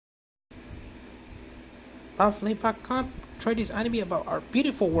Love Layback Camp? Try this anime about our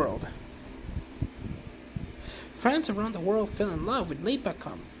beautiful world. Fans around the world fell in love with Layback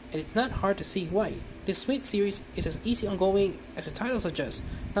Camp, and it's not hard to see why. This sweet series is as easy ongoing as the title suggests.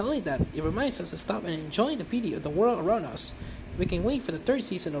 Not only that, it reminds us to stop and enjoy the beauty of the world around us. We can wait for the third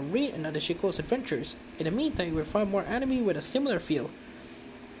season of Rin and Nadeshiko's adventures. In the meantime, we'll find more anime with a similar feel.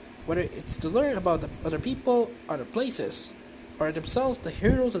 Whether it's to learn about the other people, other places, or themselves, the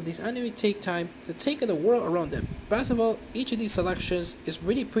heroes of these anime take time to take in the world around them. Best of all, each of these selections is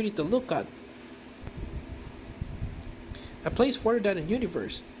really pretty to look at. A place further down the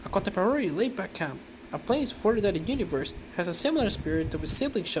universe, a contemporary laid-back camp. A place further down the universe has a similar spirit to its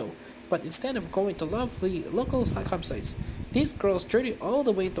sibling show, but instead of going to lovely local campsites, these girls journey all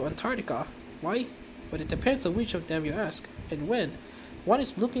the way to Antarctica. Why? Well, it depends on which of them you ask, and when. One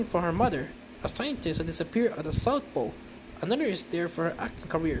is looking for her mother, a scientist who disappeared at the South Pole. Another is there for her acting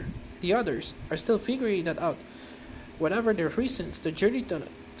career. The others are still figuring that out. Whatever their reasons, the journey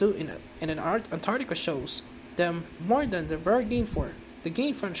in an Antarctica shows them more than they bargained for. They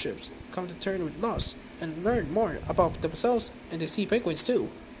gain friendships, come to terms with loss, and learn more about themselves and the sea penguins too.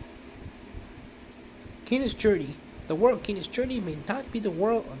 Kino's journey. The world of Kino's journey may not be the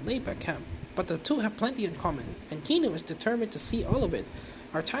world of Layback Camp, but the two have plenty in common, and Kino is determined to see all of it.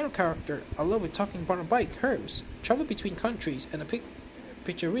 Our title character, along with talking about a bike, Herms, travel between countries and a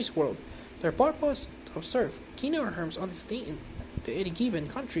picturesque world. Their purpose? To observe. Kino or Herms only stay in any given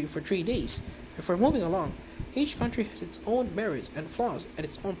country for 3 days. Before moving along, each country has its own merits and flaws and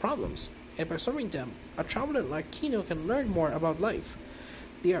its own problems, and by observing them, a traveler like Kino can learn more about life.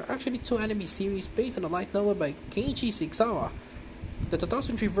 There are actually two anime series based on a light novel by Keiichi Shigesawa. The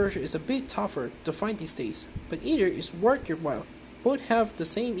 2003 version is a bit tougher to find these days, but either is worth your while. Both have the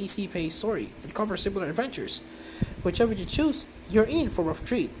same easy paced story and cover similar adventures. Whichever you choose, you're in for a rough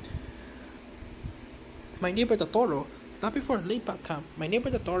treat. My Neighbor Totoro. Not before Layback Camp, My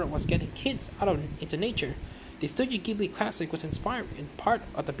Neighbor Totoro was getting kids into nature. The Studio Ghibli classic was inspired in part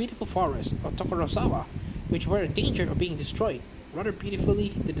of the beautiful forests of Tokorozawa, which were in danger of being destroyed. Rather beautifully,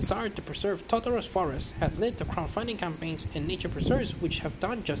 the desire to preserve Totoro's forests had led to crowdfunding campaigns and nature preserves which have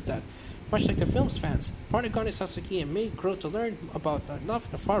done just that. Much like the film's fans, Paragone Sasuke and Mei grow to learn about the love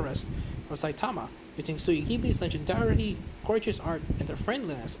of the forest of Saitama, between Studio Ghibli's legendarily gorgeous art and the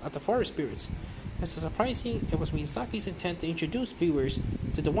friendliness of the forest spirits. As surprising, it was Miyazaki's intent to introduce viewers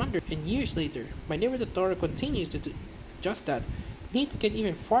to the wonder, and years later, My Neighbor Totoro continues to do just that. Need to get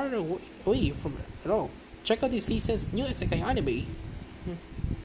even farther away from it all. Check out this season's new isekai anime,